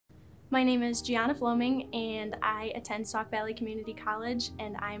My name is Giana Floming and I attend Sauk Valley Community College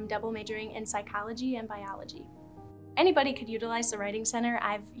and I'm double majoring in psychology and biology. Anybody could utilize the Writing Center.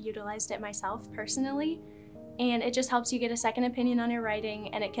 I've utilized it myself personally, and it just helps you get a second opinion on your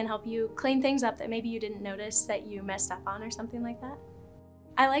writing, and it can help you clean things up that maybe you didn't notice that you messed up on or something like that.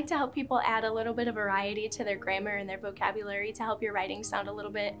 I like to help people add a little bit of variety to their grammar and their vocabulary to help your writing sound a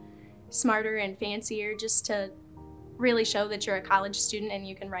little bit smarter and fancier, just to really show that you're a college student and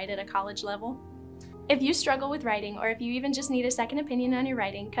you can write at a college level. If you struggle with writing, or if you even just need a second opinion on your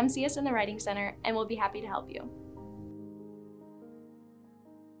writing, come see us in the Writing Center and we'll be happy to help you.